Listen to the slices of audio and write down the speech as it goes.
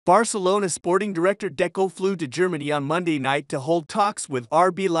Barcelona sporting director Deco flew to Germany on Monday night to hold talks with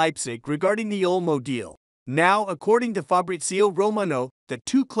RB Leipzig regarding the Olmo deal. Now, according to Fabrizio Romano, the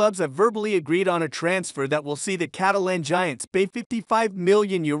two clubs have verbally agreed on a transfer that will see the Catalan Giants pay €55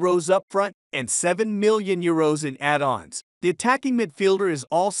 million upfront and €7 million in add-ons. The attacking midfielder is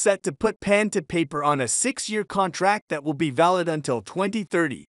all set to put pen to paper on a 6-year contract that will be valid until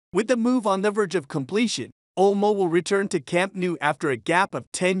 2030. With the move on the verge of completion, Olmo will return to Camp Nou after a gap of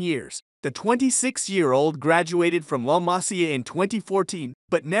 10 years. The 26-year-old graduated from La Masia in 2014,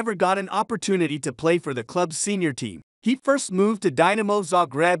 but never got an opportunity to play for the club's senior team. He first moved to Dinamo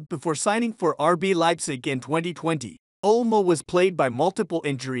Zagreb before signing for RB Leipzig in 2020. Olmo was plagued by multiple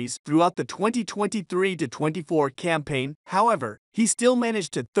injuries throughout the 2023-24 campaign. However, he still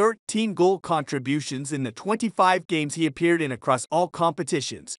managed to 13 goal contributions in the 25 games he appeared in across all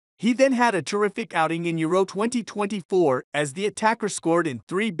competitions. He then had a terrific outing in Euro 2024 as the attacker scored in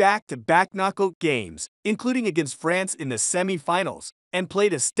 3 back-to-back knockout games, including against France in the semi-finals, and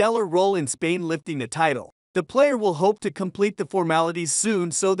played a stellar role in Spain lifting the title. The player will hope to complete the formalities soon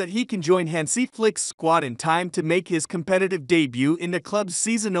so that he can join Hansi Flick's squad in time to make his competitive debut in the club's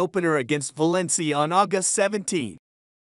season opener against Valencia on August 17.